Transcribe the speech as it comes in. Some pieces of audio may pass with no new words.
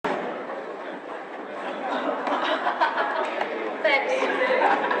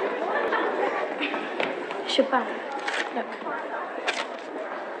Shabbat. Look.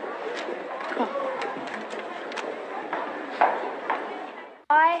 Come on.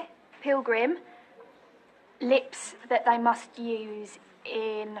 I, Pilgrim, lips that they must use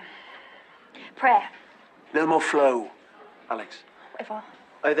in prayer. A little more flow, Alex. Whatever.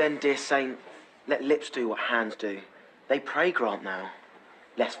 Oh then, dear saint, let lips do what hands do. They pray grant now,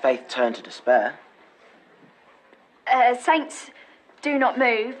 lest faith turn to despair. Saints do not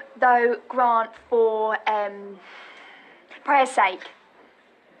move, though grant for prayer's sake.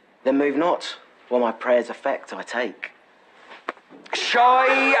 Then move not, while my prayers effect I take.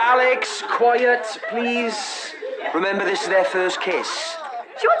 Shy, Alex, quiet, please. Remember, this is their first kiss.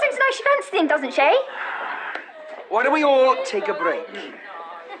 She wants him to know she fancies him, doesn't she? Why don't we all take a break?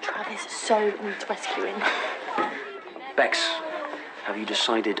 Travis so needs rescuing. Bex, have you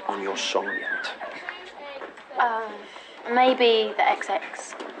decided on your song yet? Maybe the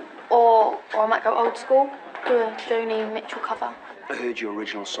XX. Or I might go old school, do a Joni Mitchell cover. I heard your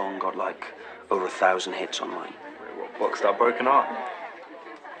original song got like over 1,000 hits online. What's that broken art?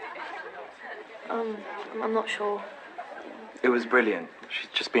 I'm not sure. It was brilliant. She's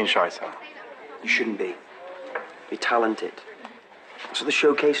just being shy, sir. You shouldn't be. You're talented. That's what the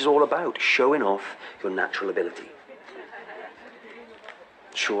showcase is all about, showing off your natural ability.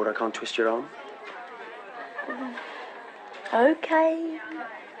 Sure I can't twist your arm? Okay.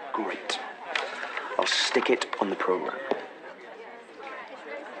 Great. I'll stick it on the programme.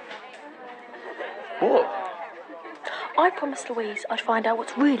 What? I promised Louise I'd find out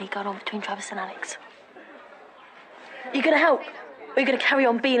what's really going on between Travis and Alex. You gonna help? Or are you gonna carry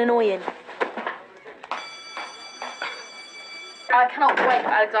on being annoying? I cannot wait for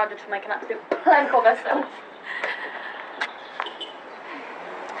Alexandra to make an absolute plank of herself.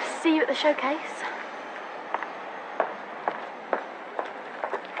 See you at the showcase.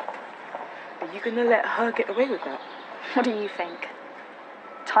 Are you gonna let her get away with that? What do you think?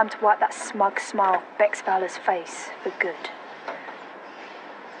 Time to wipe that smug smile off Bex Fowler's face for good.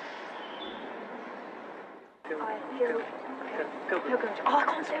 Oh, I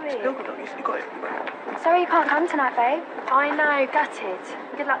can't do it. You got it. Sorry you can't come tonight, babe. I know, gutted.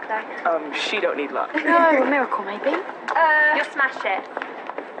 Good luck, though. She don't need luck. No, a miracle, maybe. You'll smash it.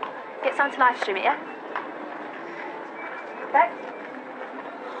 Get someone to live stream it, yeah? Bex?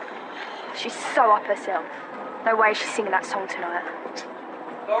 She's so up herself. No way she's singing that song tonight.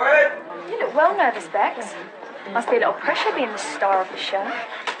 Sorry? You look well nervous, Bex. Must be a little pressure being the star of the show.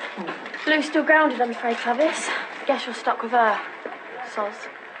 Blue's still grounded, I'm afraid, Travis. Guess you're stuck with her. Soz.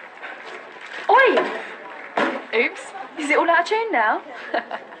 Oi! Oops. Is it all out of tune now?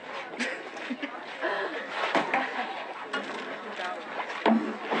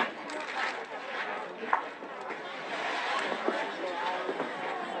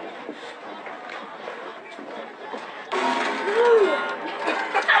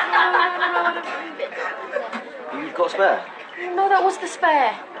 You've got a spare? No, that was the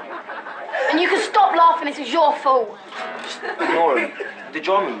spare. And you can stop laughing, this is your fault. Just ignore him. The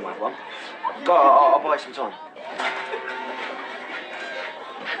drum room with one. Go, I'll buy some time.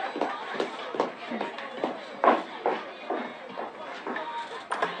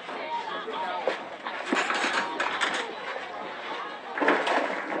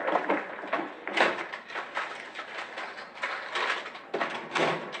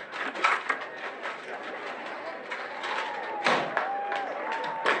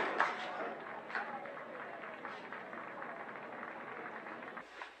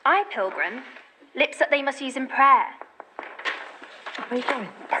 I, Pilgrim, lips that they must use in prayer. Where are you going?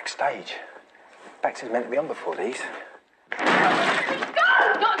 Backstage. Bex is meant to be on before these. Go!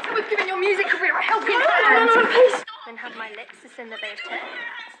 Not until we've given your music career a helping hand. No, please stop. Then have my lips the sin that they have turned.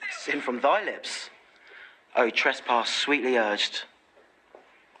 Sin from thy lips. Oh, trespass sweetly urged.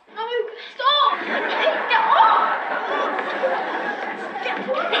 No, stop! Get off!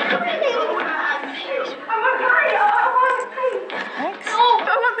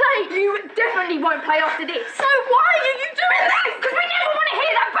 I won't play. You definitely won't play after this. So why are you doing this? Because we never want to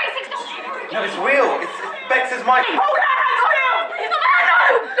hear that basic stuff. No, it's real. It's Bex's mic. Hold that hand still! It's not there, no!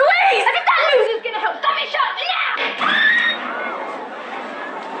 Louise! As if that loser's gonna help. Stop it shut now!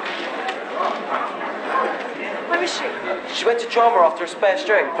 Where is she? She went to drama after a spare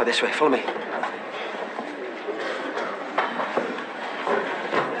string. Right, this way, follow me.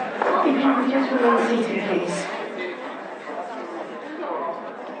 Just remain seated, please.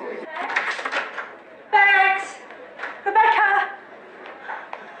 Bex! Rebecca!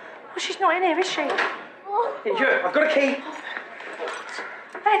 Well, she's not in here, is she? Hey, you, I've got a key.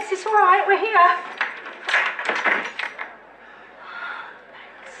 Bex, it's all right, we're here.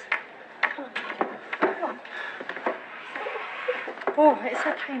 Come on. Oh, it's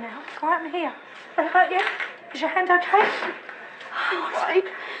okay now. Go out in here. They hurt you? Is your hand okay? Oh, right.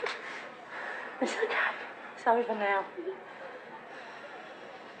 It's okay. It's over now.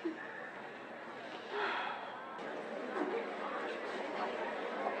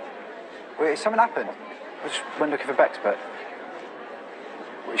 Wait, something happened? I just went looking for Bex, but...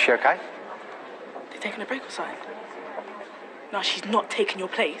 Is she okay? They're taking a break or something? No, she's not taking your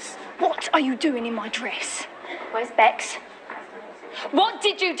place. What are you doing in my dress? Where's Bex? What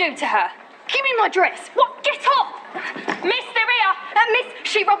did you do to her? Give me my dress. What? Get up! Miss, they're here. Miss,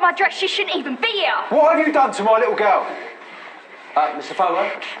 she robbed my dress. She shouldn't even be here. What have you done to my little girl? Mr. Fowler?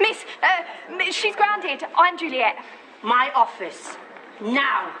 Miss, she's grounded. I'm Juliet. My office.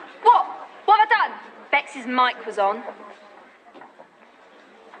 Now. What? What have I done? Bex's mic was on.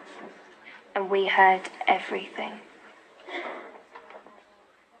 And we heard everything.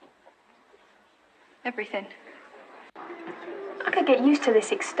 Everything. I could get used to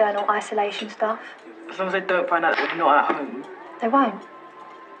this external isolation stuff. As long as they don't find out that we're not at home. They won't.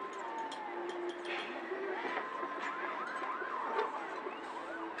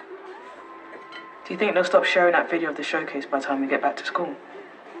 Do you think they'll stop sharing that video of the showcase by the time we get back to school?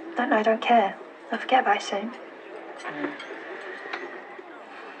 Don't know, don't care. I'll forget about it soon.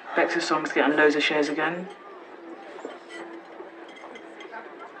 Bex's song's getting loads of shares again.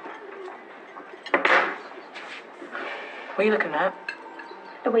 What are you looking at?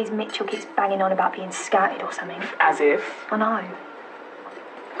 Louise Mitchell keeps banging on about being scouted or something. As if. I know.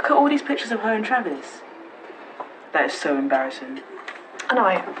 Look at all these pictures of her and Travis. That is so embarrassing. I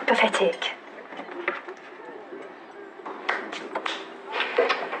know. Pathetic.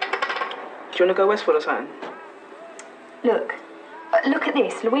 Do you want to go Westwood or something? Look. Look at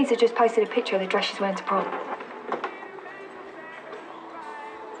this. Louisa just posted a picture of the dress she's wearing to prom.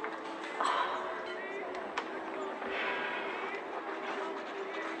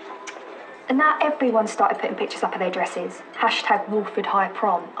 And now everyone started putting pictures up of their dresses. Hashtag Wolford High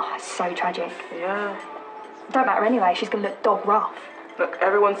Prom. Oh, it's so tragic. Yeah. Don't matter anyway, she's going to look dog rough. Look,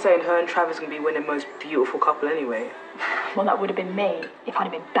 everyone's saying her and Travis are going to be winning most beautiful couple anyway. Well, that would have been me if I'd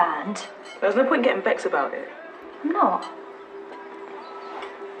have been banned. There's no point getting Bex about it. I'm not.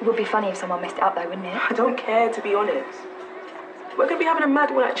 It would be funny if someone messed it up though, wouldn't it? I don't care, to be honest. We're going to be having a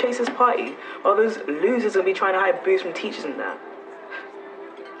mad one at Chaser's party, while those losers are going to be trying to hide booze from teachers and that.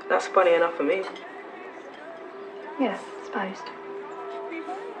 That's funny enough for me. Yeah, I suppose.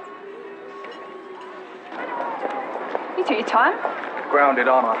 You took your time. Grounded,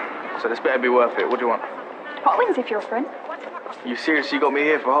 aren't I? So this better be worth it. What do you want? Hot wings if you're a friend. You seriously got me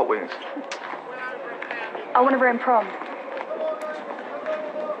here for hot wings? I want to ruin prom.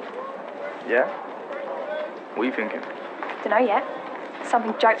 Yeah? What are you thinking? Dunno yet.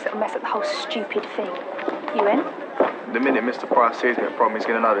 Something jokes that'll mess up the whole stupid thing. You in? The minute Mr. Price sees me at prom, he's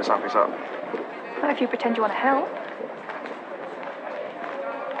gonna know that something's up. Not if you pretend you want to help.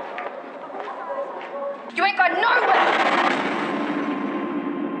 You ain't going nowhere!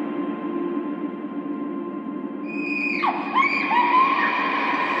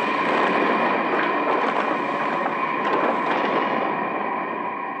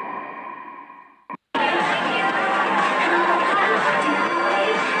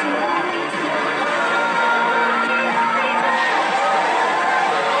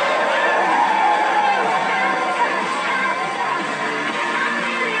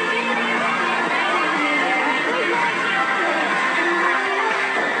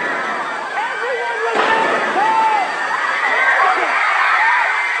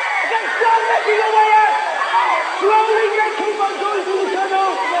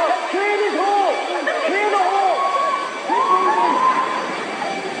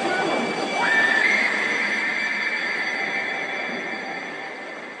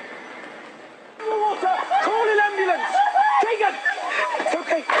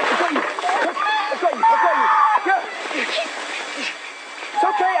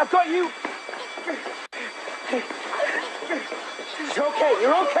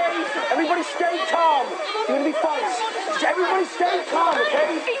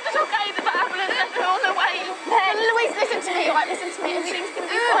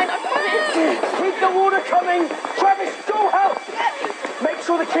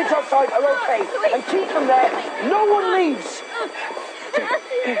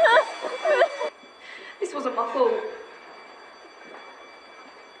 This wasn't my fault.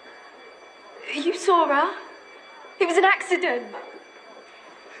 You saw her. It was an accident.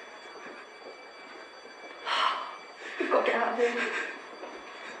 We've got to get out of here.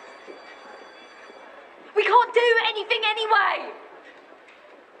 We can't do anything anyway.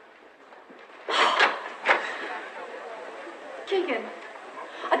 Keegan.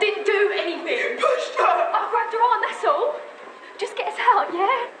 didn't do anything. You pushed her! I grabbed her arm, that's all. Just get us out,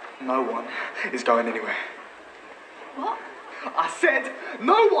 yeah? No one is going anywhere. What? I said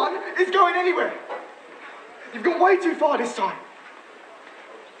no one is going anywhere. You've gone way too far this time.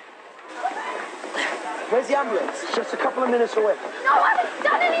 Where's the ambulance? Just a couple of minutes away. No, I haven't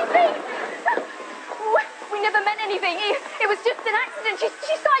done anything. We never meant anything. It was just an accident.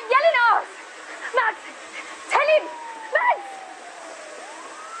 She started yelling at us. Mads, tell him. Mads.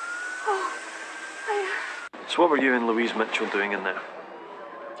 So what were you and Louise Mitchell doing in there?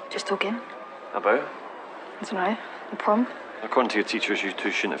 Just talking. About? I don't know. The prom. According to your teachers, you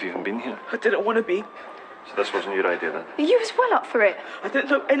two shouldn't have even been here. I didn't want to be. So this wasn't your idea then? You was well up for it. I didn't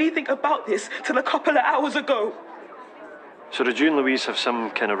know anything about this till a couple of hours ago. So did you and Louise have some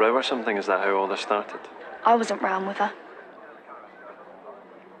kind of row or something? Is that how all this started? I wasn't round with her.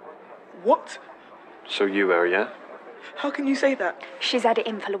 What? So you were, yeah? How can you say that? She's had it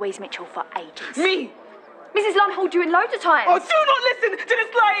in for Louise Mitchell for ages. Me? Mrs. Lunn hauled you in loads of times. Oh, do not listen to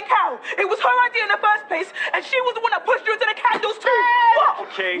this lying cow. It was her idea in the first place, and she was the one that pushed you into the candles too. What?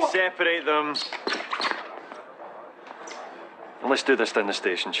 Okay, What? separate them. And let's do this down the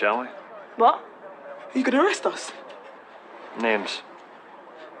station, shall we? What? Are you going to arrest us? Names.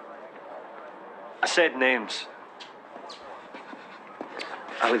 I said names.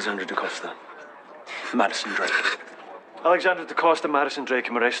 Alexandra da Costa. Madison Drake. Alexander da Costa, Madison Drake,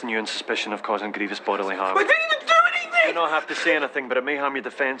 I'm arresting you on suspicion of causing grievous bodily harm. I didn't even do You anything! do not have to say anything, but it may harm your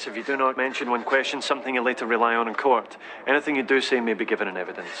defence if you do not mention when questioned something you later rely on in court. Anything you do say may be given in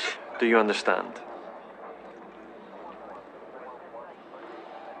evidence. Do you understand?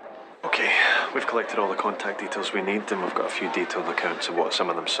 Okay, we've collected all the contact details we need, and we've got a few detailed accounts of what some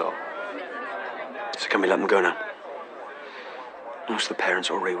of them saw. So can we let them go now? Most of the parents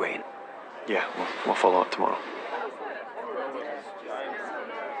are already waiting. Yeah, we'll follow up tomorrow.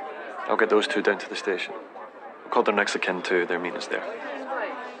 I'll get those two down to the station. I'll call their next of kin too. Their meeting is there.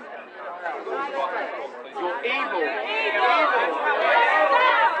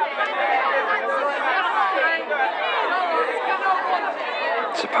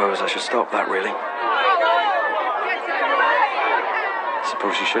 Suppose I should stop that, really.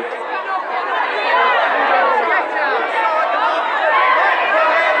 Suppose you should.